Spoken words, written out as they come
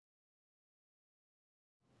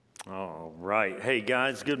All right. Hey,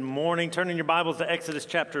 guys, good morning. Turn in your Bibles to Exodus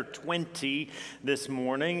chapter 20 this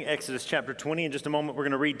morning. Exodus chapter 20. In just a moment, we're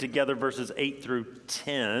going to read together verses 8 through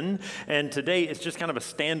 10. And today it's just kind of a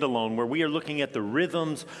standalone where we are looking at the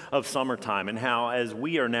rhythms of summertime and how, as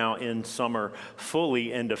we are now in summer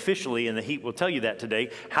fully and officially, and the heat will tell you that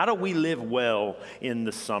today, how do we live well in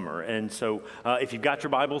the summer? And so if you've got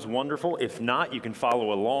your Bibles, wonderful. If not, you can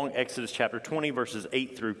follow along. Exodus chapter 20, verses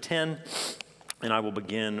 8 through 10. And I will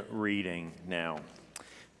begin reading now.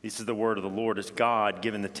 This is the word of the Lord as God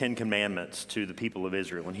given the 10 commandments to the people of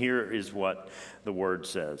Israel. And here is what the word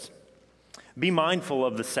says. Be mindful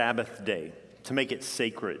of the Sabbath day to make it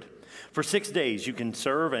sacred. For 6 days you can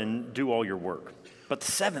serve and do all your work. But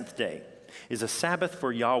the seventh day is a Sabbath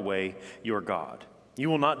for Yahweh your God. You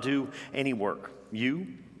will not do any work. You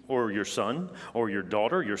or your son or your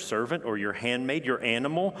daughter, your servant or your handmaid, your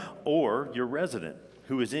animal or your resident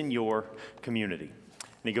who is in your community.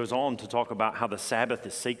 And he goes on to talk about how the Sabbath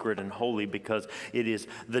is sacred and holy because it is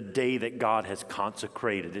the day that God has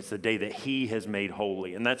consecrated. It's the day that he has made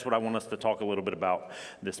holy. And that's what I want us to talk a little bit about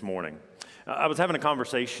this morning. I was having a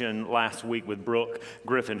conversation last week with Brooke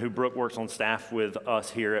Griffin, who Brooke works on staff with us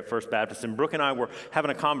here at First Baptist. And Brooke and I were having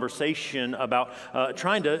a conversation about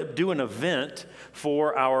trying to do an event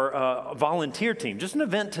for our volunteer team. Just an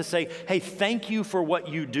event to say, hey, thank you for what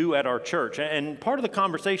you do at our church. And part of the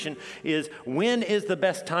conversation is, when is the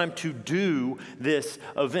best time to do this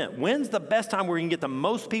event? When's the best time where you can get the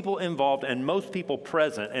most people involved and most people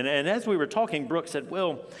present? And as we were talking, Brooke said,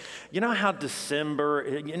 well, you know how December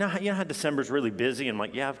is really busy? And I'm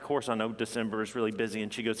like, yeah, of course I know December is really busy.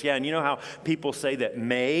 And she goes, yeah, and you know how people say that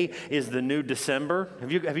May is the new December?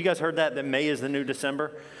 Have you guys heard that May is the new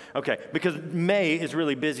December? Okay, because May is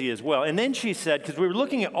really busy as well. And then she said, because we were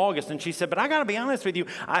looking at August, and she said, but I got to be honest with you,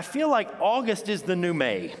 I feel like August is the new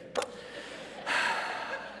May.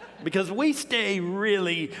 Because we stay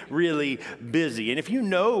really, really busy. And if you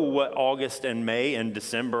know what August and May and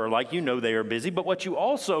December are like, you know they are busy. But what you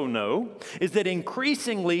also know is that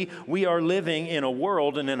increasingly we are living in a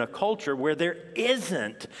world and in a culture where there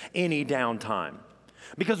isn't any downtime.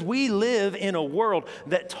 Because we live in a world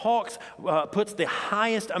that puts the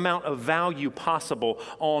highest amount of value possible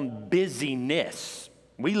on busyness.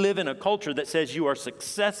 We live in a culture that says you are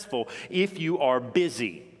successful if you are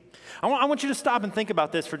busy. I want you to stop and think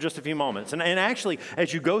about this for just a few moments. And actually,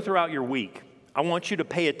 as you go throughout your week, I want you to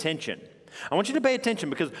pay attention. I want you to pay attention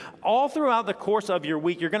because all throughout the course of your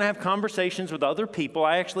week, you're going to have conversations with other people.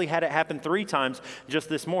 I actually had it happen 3 times just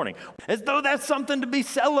this morning. As though that's something to be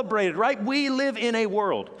celebrated, right? We live in a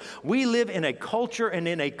world. We live in a culture and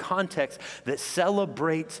in a context that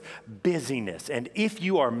celebrates busyness. And if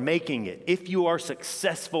you are making it, if you are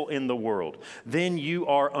successful in the world, then you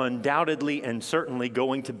are undoubtedly and certainly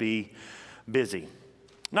going to be busy.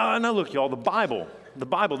 Now look, y'all, the Bible,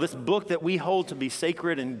 this book that we hold to be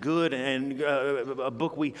sacred and good and a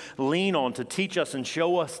book we lean on to teach us and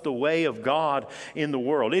show us the way of God in the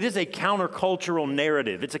world. It is a countercultural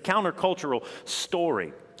narrative. It's a countercultural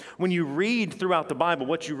story. When you read throughout the Bible,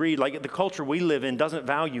 what you read, like the culture we live in doesn't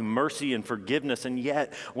value mercy and forgiveness, and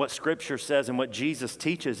yet what Scripture says and what Jesus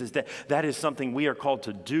teaches is that is something we are called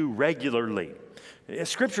to do regularly.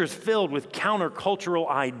 Scripture is filled with countercultural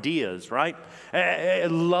ideas, right?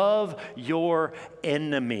 Love your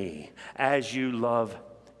enemy as you love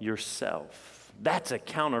yourself. That's a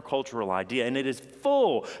countercultural idea, and it is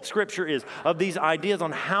full, Scripture is, of these ideas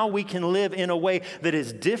on how we can live in a way that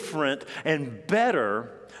is different and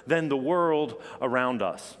better than the world around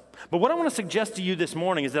us. But what I want to suggest to you this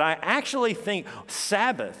morning is that I actually think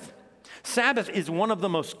Sabbath is one of the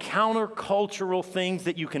most countercultural things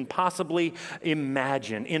that you can possibly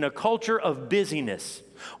imagine. In a culture of busyness,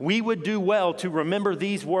 we would do well to remember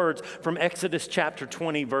these words from Exodus chapter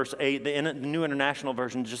 20, verse 8. The New International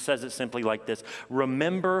Version just says it simply like this: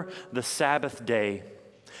 remember the Sabbath day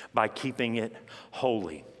by keeping it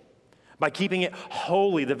holy. By keeping it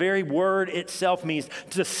holy, the very word itself means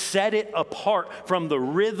to set it apart from the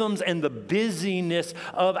rhythms and the busyness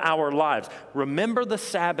of our lives. Remember the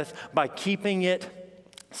Sabbath by keeping it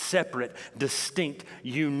separate, distinct,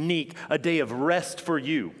 unique, a day of rest for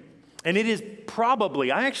you. And it is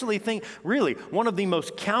probably, I actually think, really one of the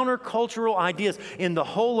most countercultural ideas in the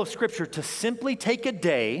whole of Scripture to simply take a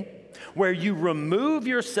day where you remove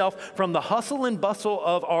yourself from the hustle and bustle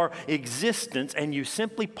of our existence and you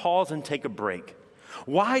simply pause and take a break.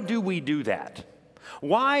 Why do we do that?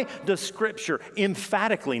 Why does Scripture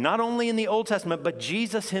emphatically, not only in the Old Testament, but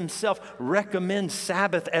Jesus himself recommends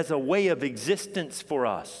Sabbath as a way of existence for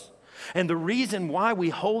us? And the reason why we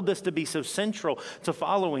hold this to be so central to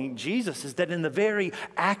following Jesus is that in the very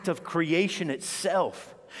act of creation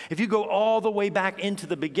itself, If you go all the way back into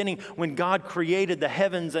the beginning when God created the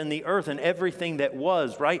heavens and the earth and everything that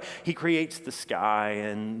was, right? He creates the sky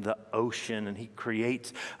and the ocean, and he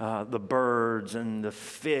creates the birds and the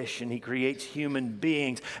fish, and he creates human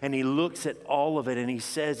beings, and he looks at all of it and he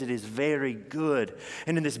says it is very good.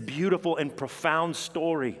 And in this beautiful and profound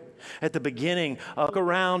story, at the beginning, look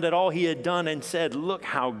around at all he had done and said, look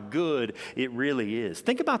how good it really is.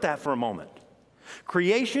 Think about that for a moment.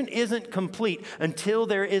 Creation isn't complete until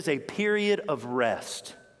there is a period of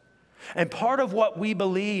rest. And part of what we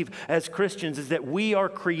believe as Christians is that we are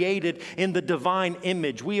created in the divine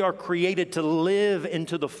image. We are created to live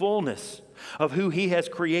into the fullness of who he has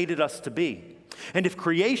created us to be. And if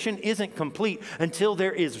creation isn't complete until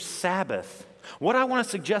there is Sabbath, what I want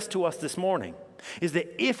to suggest to us this morning is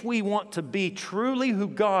that if we want to be truly who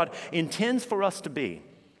God intends for us to be,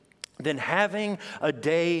 then having a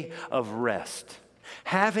day of rest,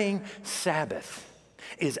 having Sabbath,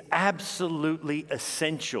 is absolutely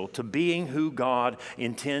essential to being who God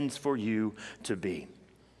intends for you to be.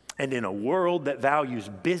 And in a world that values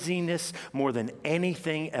busyness more than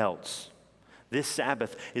anything else, this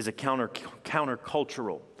Sabbath is a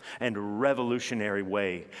countercultural and revolutionary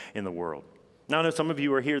way in the world. Now, I know some of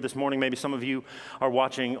you are here this morning. Maybe some of you are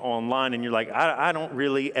watching online and you're like, I don't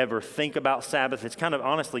really ever think about Sabbath. It's kind of,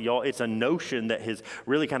 honestly, y'all, it's a notion that has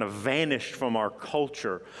really kind of vanished from our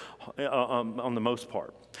culture on the most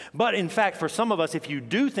part. But in fact, for some of us, if you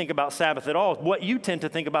do think about Sabbath at all, what you tend to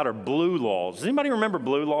think about are blue laws. Does anybody remember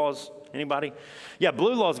blue laws? Anybody? Yeah,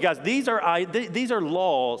 blue laws, guys. These are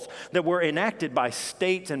laws that were enacted by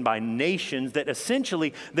states and by nations that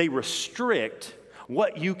essentially they restrict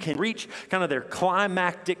what you can reach, kind of their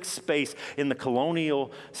climactic space in the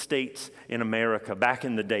colonial states in America back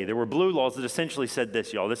in the day. There were blue laws that essentially said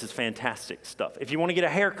this, y'all. This is fantastic stuff. If you want to get a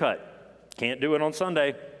haircut, can't do it on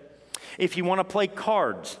Sunday. If you want to play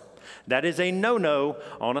cards, that is a no-no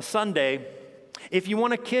on a Sunday. If you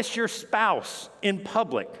want to kiss your spouse in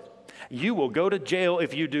public, you will go to jail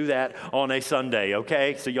if you do that on a Sunday,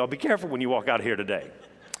 okay? So y'all be careful when you walk out here today.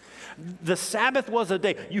 The Sabbath was a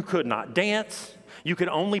day you could not dance. You could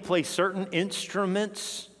only play certain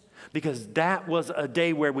instruments because that was a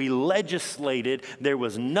day where we legislated there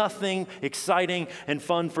was nothing exciting and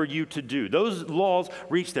fun for you to do. Those laws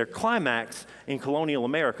reached their climax in colonial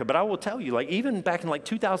America. But I will tell you, even back in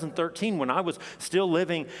 2013 when I was still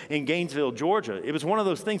living in Gainesville, Georgia, it was one of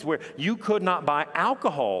those things where you could not buy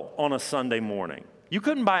alcohol on a Sunday morning. You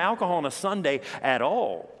couldn't buy alcohol on a Sunday at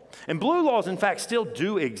all. And blue laws, in fact, still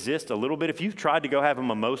do exist a little bit. If you've tried to go have a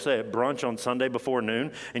mimosa at brunch on Sunday before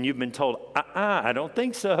noon and you've been told, I don't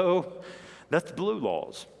think so, that's blue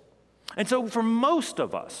laws. And so for most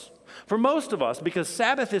of us, because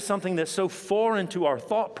Sabbath is something that's so foreign to our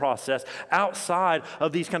thought process outside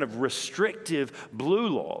of these kind of restrictive blue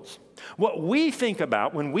laws, what we think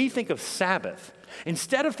about when we think of Sabbath,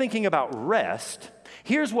 instead of thinking about rest,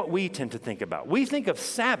 here's what we tend to think about. We think of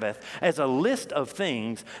Sabbath as a list of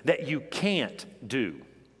things that you can't do.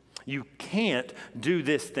 You can't do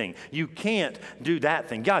this thing. You can't do that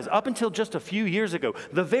thing. Guys, up until just a few years ago,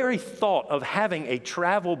 the very thought of having a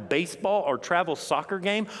travel baseball or travel soccer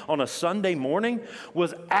game on a Sunday morning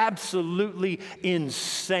was absolutely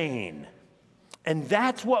insane. And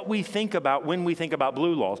that's what we think about when we think about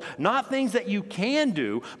blue laws. Not things that you can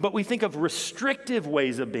do, but we think of restrictive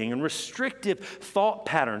ways of being and restrictive thought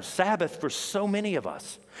patterns. Sabbath, for so many of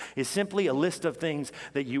us, is simply a list of things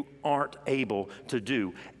that you aren't able to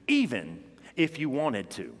do, even if you wanted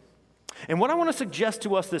to. And what I want to suggest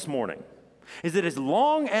to us this morning is that as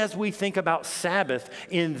long as we think about Sabbath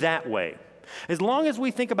in that way, as long as we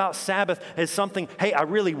think about Sabbath as something, hey, I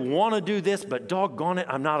really want to do this, but doggone it,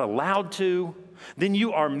 I'm not allowed to, then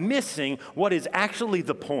you are missing what is actually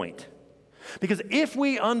the point. Because if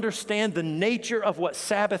we understand the nature of what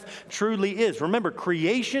Sabbath truly is, remember,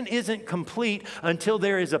 creation isn't complete until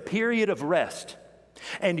there is a period of rest.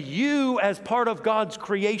 And you, as part of God's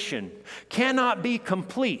creation, cannot be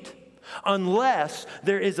complete unless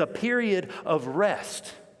there is a period of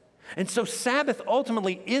rest. And so Sabbath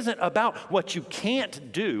ultimately isn't about what you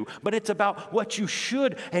can't do, but it's about what you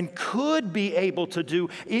should and could be able to do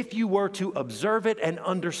if you were to observe it and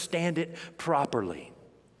understand it properly.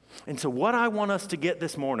 And so what I want us to get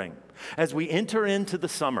this morning as we enter into the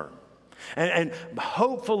summer, and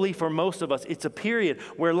hopefully for most of us, it's a period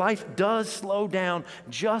where life does slow down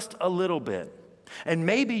just a little bit. And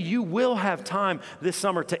maybe you will have time this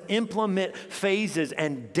summer to implement phases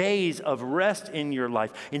and days of rest in your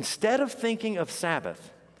life. Instead of thinking of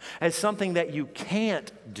Sabbath as something that you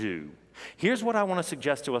can't do, here's what I want to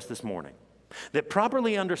suggest to us this morning. That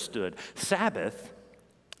properly understood, Sabbath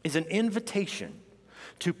is an invitation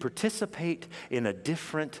to participate in a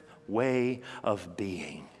different way of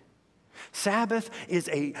being. Sabbath is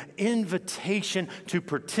an invitation to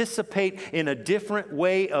participate in a different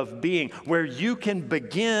way of being, where you can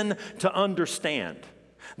begin to understand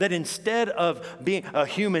that instead of being a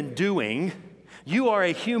human doing, you are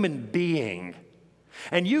a human being.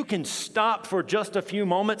 And you can stop for just a few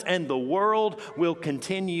moments and the world will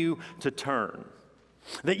continue to turn.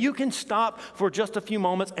 That you can stop for just a few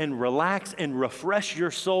moments and relax and refresh your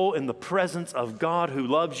soul in the presence of God who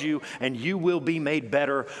loves you, and you will be made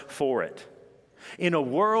better for it. In a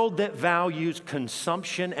world that values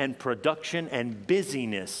consumption and production and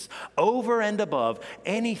busyness over and above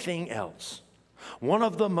anything else, one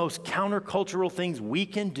of the most countercultural things we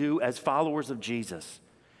can do as followers of Jesus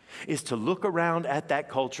is to look around at that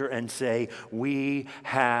culture and say, we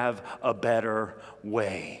have a better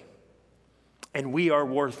way. And we are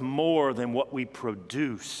worth more than what we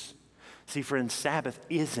produce. See, friends, Sabbath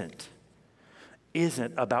isn't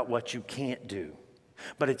about what you can't do,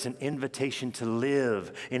 but it's an invitation to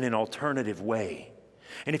live in an alternative way.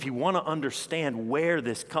 And if you want to understand where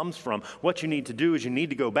this comes from, what you need to do is you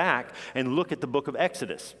need to go back and look at the book of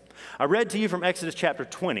Exodus. I read to you from Exodus chapter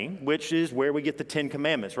 20, which is where we get the 10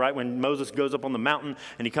 Commandments, right? When Moses goes up on the mountain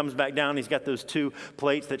and he comes back down, he's got those 2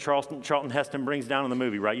 plates that Charlton Heston brings down in the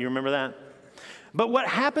movie, right? You remember that? But what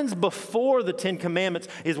happens before the 10 Commandments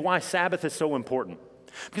is why Sabbath is so important.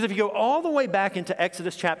 Because if you go all the way back into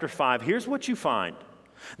Exodus chapter 5, here's what you find.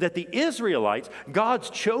 That the Israelites, God's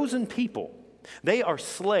chosen people, they are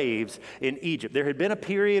slaves in Egypt. There had been a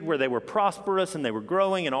period where they were prosperous and they were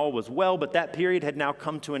growing and all was well, but that period had now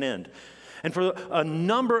come to an end. And for a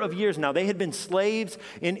number of years now, they had been slaves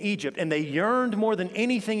in Egypt, and they yearned more than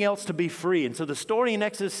anything else to be free. And so the story in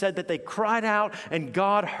Exodus said that they cried out, and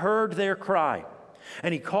God heard their cry.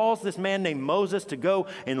 And he calls this man named Moses to go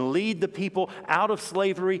and lead the people out of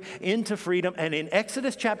slavery into freedom. And in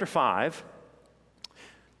Exodus chapter 5,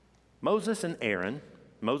 Moses and Aaron,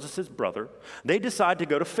 Moses' brother, they decide to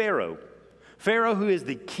go to Pharaoh. Pharaoh, who is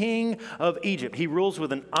the king of Egypt. He rules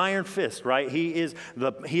with an iron fist, right? He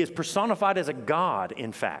is personified as a god,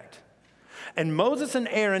 in fact. And Moses and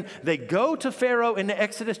Aaron, they go to Pharaoh in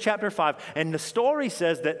Exodus chapter 5, and the story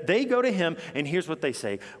says that they go to him, and here's what they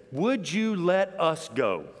say. Would you let us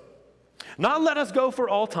go? Not let us go for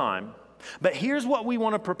all time, but here's what we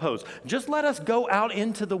want to propose. Just let us go out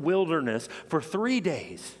into the wilderness for 3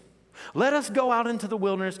 days. Let us go out into the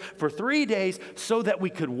wilderness for 3 days so that we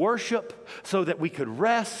could worship, so that we could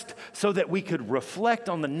rest, so that we could reflect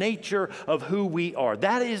on the nature of who we are.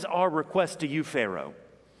 That is our request to you, Pharaoh.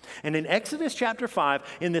 And in Exodus chapter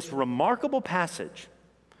 5, in this remarkable passage,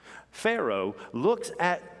 Pharaoh looks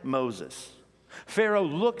at Moses. Pharaoh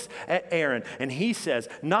looks at Aaron, and he says,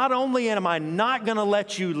 not only am I not going to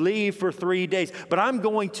let you leave for 3 days, but I'm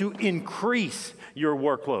going to increase your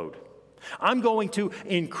workload. I'm going to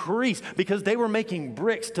increase, because they were making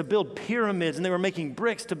bricks to build pyramids, and they were making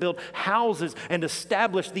bricks to build houses and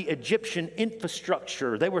establish the Egyptian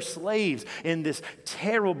infrastructure. They were slaves in this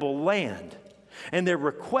terrible land. And their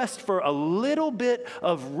request for a little bit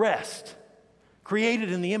of rest,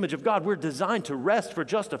 created in the image of God, we're designed to rest for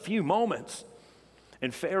just a few moments.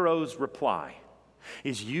 And Pharaoh's reply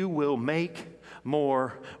is, you will make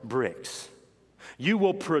more bricks. You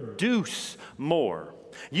will produce more.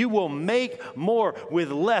 You will make more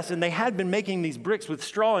with less. And they had been making these bricks with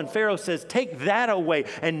straw, and Pharaoh says, take that away,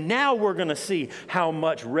 and now we're going to see how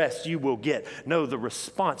much rest you will get. No, the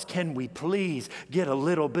response, can we please get a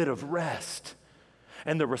little bit of rest?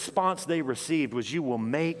 And the response they received was, you will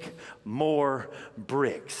make more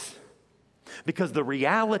bricks. Because the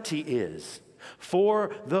reality is, for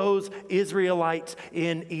those Israelites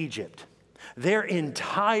in Egypt, their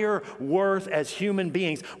entire worth as human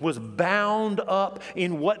beings was bound up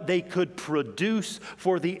in what they could produce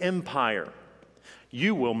for the empire.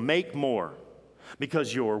 You will make more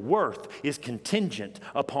because your worth is contingent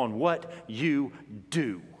upon what you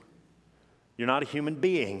do. You're not a human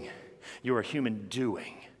being, you're a human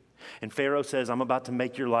doing. And Pharaoh says, I'm about to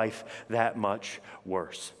make your life that much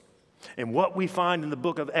worse. And what we find in the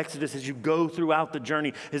book of Exodus as you go throughout the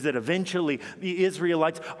journey is that eventually the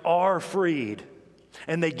Israelites are freed.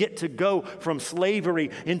 And they get to go from slavery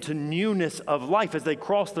into newness of life as they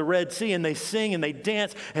cross the Red Sea, and they sing and they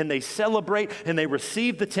dance and they celebrate and they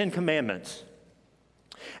receive the 10 Commandments.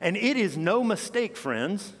 And it is no mistake,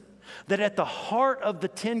 friends, that at the heart of the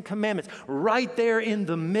 10 Commandments, right there in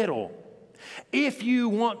the middle, if you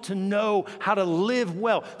want to know how to live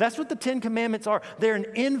well, that's what the 10 Commandments are. They're an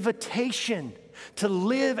invitation to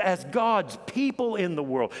live as God's people in the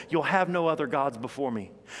world. You'll have no other gods before me.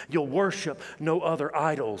 You'll worship no other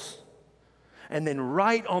idols. And then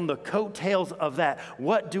right on the coattails of that,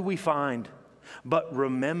 what do we find? But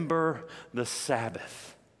remember the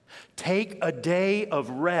Sabbath. Take a day of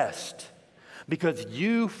rest, because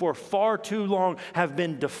you for far too long have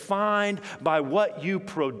been defined by what you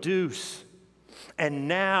produce. And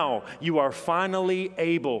now you are finally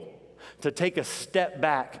able to take a step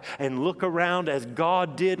back and look around as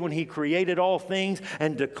God did when He created all things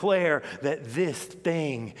and declare that this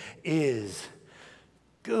thing is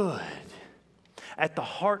good. At the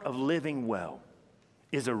heart of living well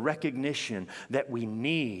is a recognition that we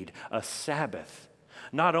need a Sabbath,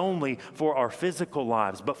 not only for our physical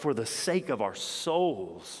lives, but for the sake of our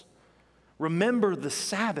souls. Remember the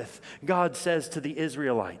Sabbath, God says to the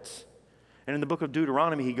Israelites. And in the book of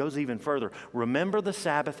Deuteronomy, He goes even further. Remember the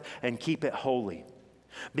Sabbath and keep it holy,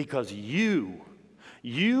 because you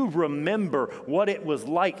remember what it was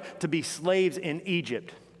like to be slaves in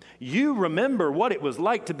Egypt. You remember what it was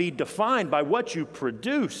like to be defined by what you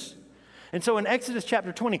produce. And so in Exodus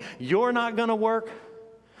chapter 20, you're not going to work.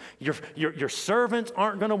 Your servants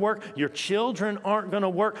aren't going to work. Your children aren't going to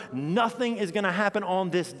work. Nothing is going to happen on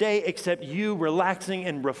this day except you relaxing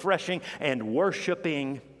and refreshing and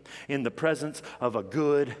worshiping in the presence of a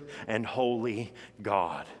good and holy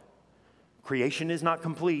God. Creation is not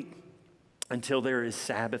complete until there is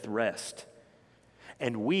Sabbath rest.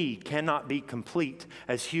 And we cannot be complete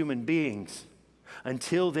as human beings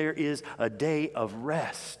until there is a day of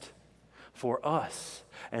rest for us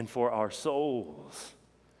and for our souls.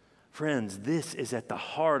 Friends, this is at the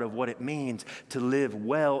heart of what it means to live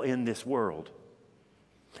well in this world.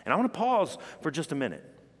 And I want to pause for just a minute,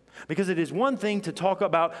 because it is one thing to talk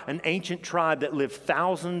about an ancient tribe that lived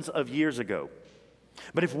thousands of years ago.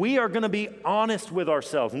 But if we are going to be honest with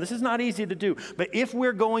ourselves, and this is not easy to do, but if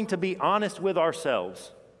we're going to be honest with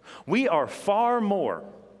ourselves, we are far more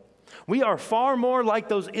like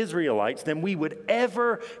those Israelites than we would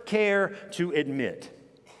ever care to admit.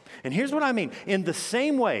 And here's what I mean. In the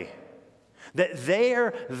same way that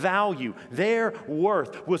their value, their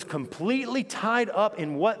worth was completely tied up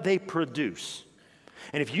in what they produce.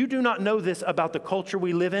 And if you do not know this about the culture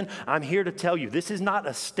we live in, I'm here to tell you, this is not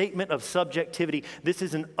a statement of subjectivity. This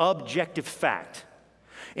is an objective fact.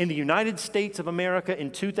 In the United States of America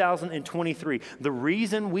in 2023, the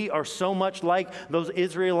reason we are so much like those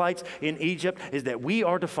Israelites in Egypt is that we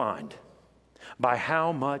are defined by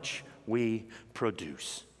how much we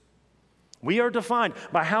produce. We are defined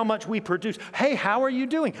by how much we produce. Hey, how are you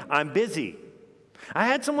doing? I'm busy. I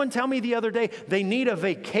had someone tell me the other day they need a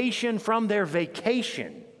vacation from their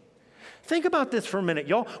vacation. Think about this for a minute,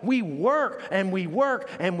 y'all. We work and we work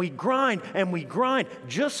and we grind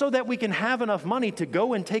just so that we can have enough money to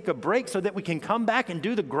go and take a break so that we can come back and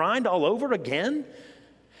do the grind all over again.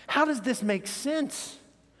 How does this make sense?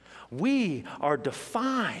 We are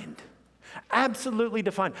defined, absolutely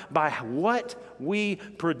defined by what we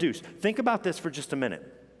produce. Think about this for just a minute.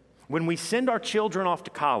 When we send our children off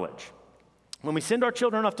to college,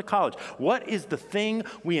 what is the thing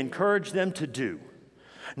we encourage them to do?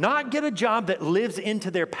 Not get a job that lives into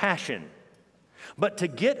their passion, but to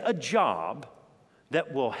get a job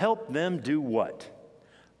that will help them do what?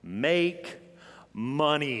 Make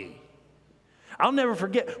money. I'll never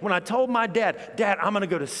forget when I told my dad, Dad, I'm going to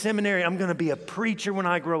go to seminary. I'm going to be a preacher when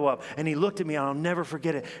I grow up. And he looked at me, and I'll never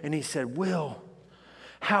forget it. And he said, Will,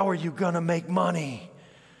 how are you going to make money?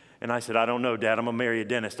 And I said, I don't know, Dad. I'm going to marry a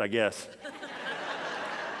dentist, I guess.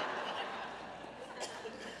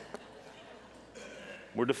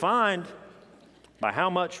 We're defined by how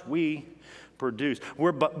much we produce.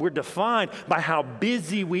 We're defined by how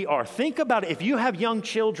busy we are. Think about it. If you have young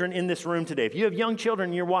children in this room today, if you have young children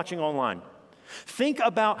and you're watching online, think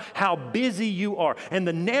about how busy you are. And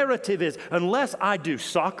the narrative is, unless I do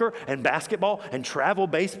soccer and basketball and travel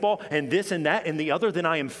baseball and this and that and the other, then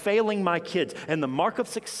I am failing my kids. And the mark of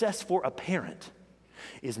success for a parent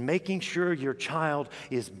is making sure your child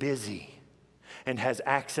is busy and has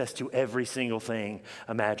access to every single thing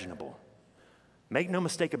imaginable. Make no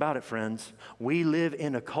mistake about it, friends. We live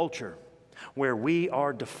in a culture where we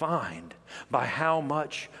are defined by how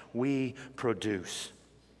much we produce.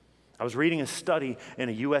 I was reading a study in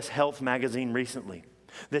a U.S. health magazine recently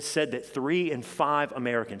that said that 3 in 5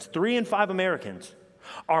 Americans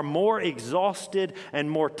are more exhausted and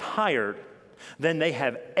more tired than they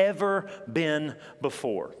have ever been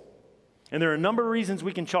before. And there are a number of reasons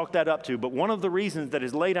we can chalk that up to, but one of the reasons that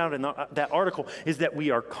is laid out in that article is that we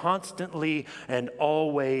are constantly and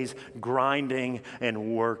always grinding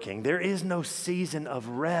and working. There is no season of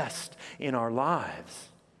rest in our lives.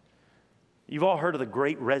 You've all heard of the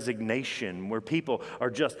Great Resignation, where people are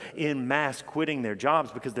just en masse quitting their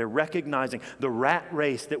jobs because they're recognizing the rat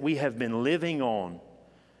race that we have been living on.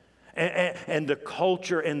 And the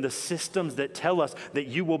culture and the systems that tell us that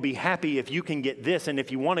you will be happy if you can get this, and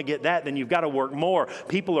if you want to get that, then you've got to work more.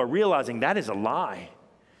 People are realizing that is a lie.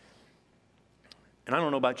 And I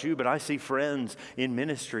don't know about you, but I see friends in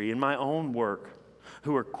ministry, in my own work,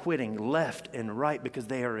 who are quitting left and right because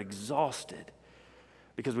they are exhausted.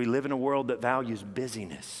 Because we live in a world that values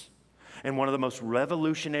busyness. And one of the most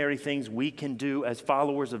revolutionary things we can do as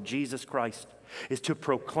followers of Jesus Christ is to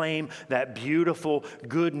proclaim that beautiful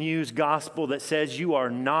good news gospel that says you are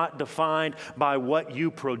not defined by what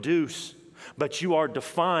you produce, but you are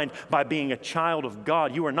defined by being a child of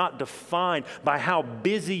God. You are not defined by how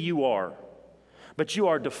busy you are, but you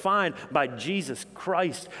are defined by Jesus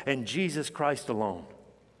Christ and Jesus Christ alone.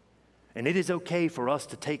 And it is okay for us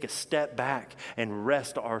to take a step back and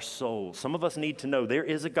rest our souls. Some of us need to know there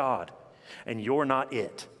is a God, and you're not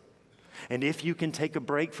it. And if you can take a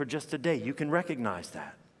break for just a day, you can recognize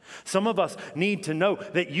that. Some of us need to know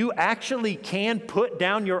that you actually can put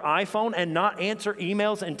down your iPhone and not answer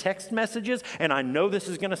emails and text messages. And I know this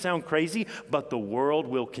is going to sound crazy, but the world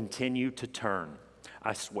will continue to turn.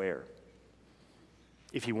 I swear.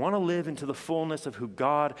 If you want to live into the fullness of who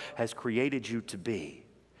God has created you to be,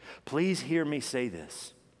 please hear me say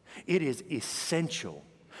this. It is essential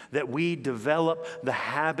that we develop the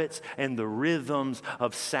habits and the rhythms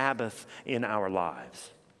of Sabbath in our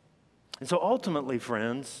lives. And so ultimately,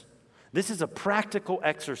 friends, this is a practical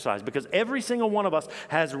exercise because every single one of us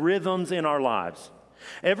has rhythms in our lives.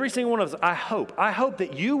 Every single one of us, I hope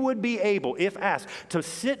that you would be able, if asked, to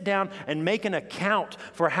sit down and make an account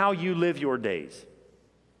for how you live your days.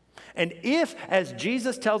 And if, as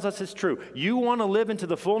Jesus tells us is true, you want to live into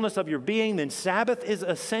the fullness of your being, then Sabbath is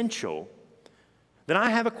essential, then I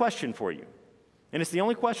have a question for you. And it's the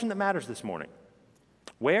only question that matters this morning.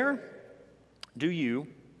 Where do you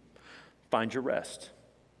find your rest?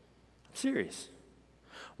 I'm serious.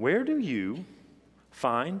 Where do you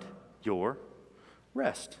find your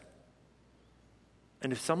rest?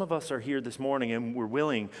 And if some of us are here this morning and we're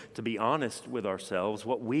willing to be honest with ourselves,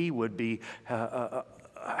 what we would be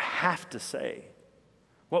have to say,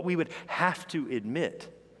 what we would have to admit,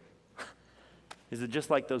 is that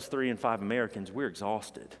just like those 3 in 5 Americans, we're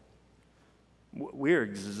exhausted. We're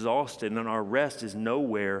exhausted and our rest is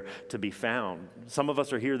nowhere to be found. Some of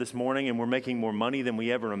us are here this morning and we're making more money than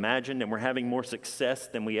we ever imagined and we're having more success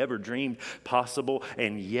than we ever dreamed possible.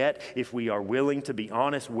 And yet, if we are willing to be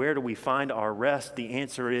honest, where do we find our rest? The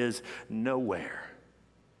answer is nowhere.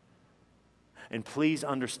 And please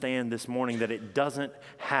understand this morning that it doesn't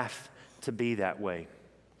have to be that way.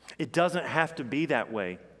 It doesn't have to be that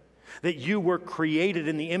way. That you were created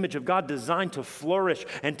in the image of God, designed to flourish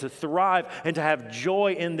and to thrive and to have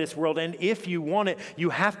joy in this world. And if you want it, you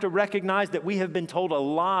have to recognize that we have been told a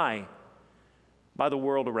lie by the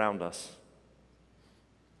world around us.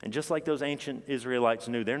 And just like those ancient Israelites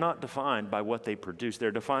knew, they're not defined by what they produce,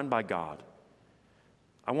 they're defined by God.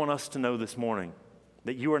 I want us to know this morning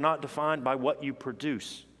that you are not defined by what you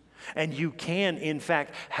produce. And you can, in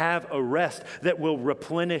fact, have a rest that will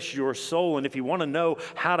replenish your soul. And if you want to know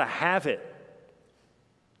how to have it,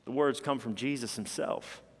 the words come from Jesus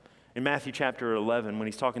himself. In Matthew chapter 11, when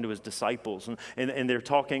he's talking to his disciples, and they're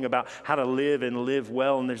talking about how to live and live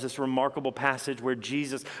well, and there's this remarkable passage where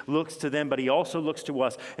Jesus looks to them, but he also looks to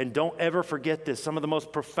us. And don't ever forget this. Some of the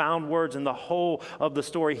most profound words in the whole of the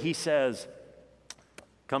story, he says,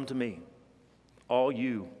 "Come to me, all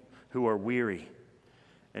you who are weary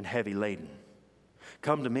and heavy laden.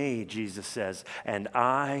 Come to me," Jesus says, "and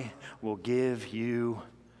I will give you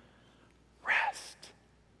rest."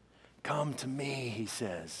 Come to me, he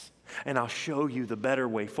says, and I'll show you the better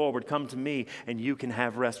way forward. Come to me and you can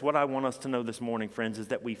have rest. What I want us to know this morning, friends, is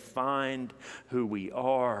that we find who we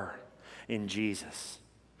are in Jesus,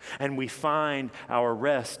 and we find our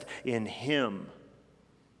rest in him.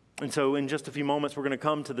 And so in just a few moments, we're going to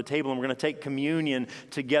come to the table and we're going to take communion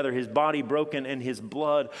together, his body broken and his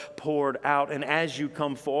blood poured out. And as you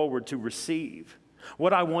come forward to receive,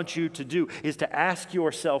 what I want you to do is to ask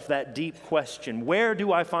yourself that deep question: where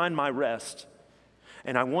do I find my rest?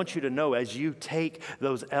 And I want you to know, as you take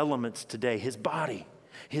those elements today, his body,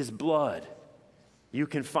 his blood, you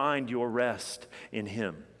can find your rest in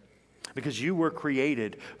him. Because you were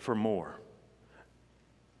created for more.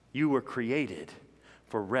 You were created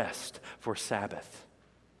for rest, for Sabbath.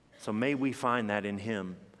 So may we find that in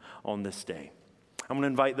him on this day. I'm going to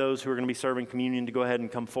invite those who are going to be serving communion to go ahead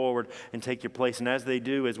and come forward and take your place. And as they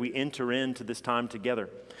do, as we enter into this time together,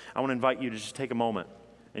 I want to invite you to just take a moment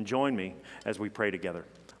and join me as we pray together.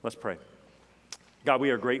 Let's pray. God, we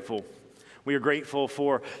are grateful. We are grateful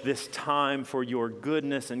for this time, for your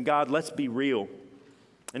goodness. And God, let's be real.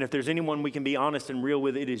 And if there's anyone we can be honest and real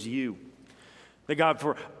with, it is you. That God,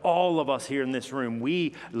 for all of us here in this room,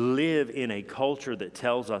 we live in a culture that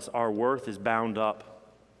tells us our worth is bound up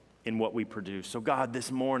in what we produce. So God,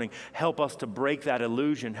 this morning, help us to break that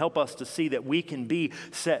illusion. Help us to see that we can be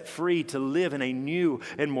set free to live in a new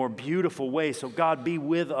and more beautiful way. So God, be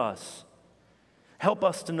with us. Help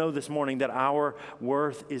us to know this morning that our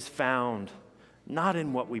worth is found not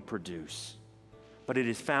in what we produce, but it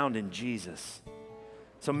is found in Jesus.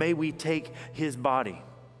 So may we take his body.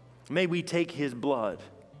 May we take his blood.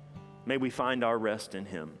 May we find our rest in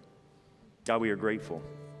him. God, we are grateful.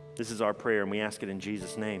 This is our prayer, and we ask it in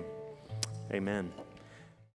Jesus' name. Amen.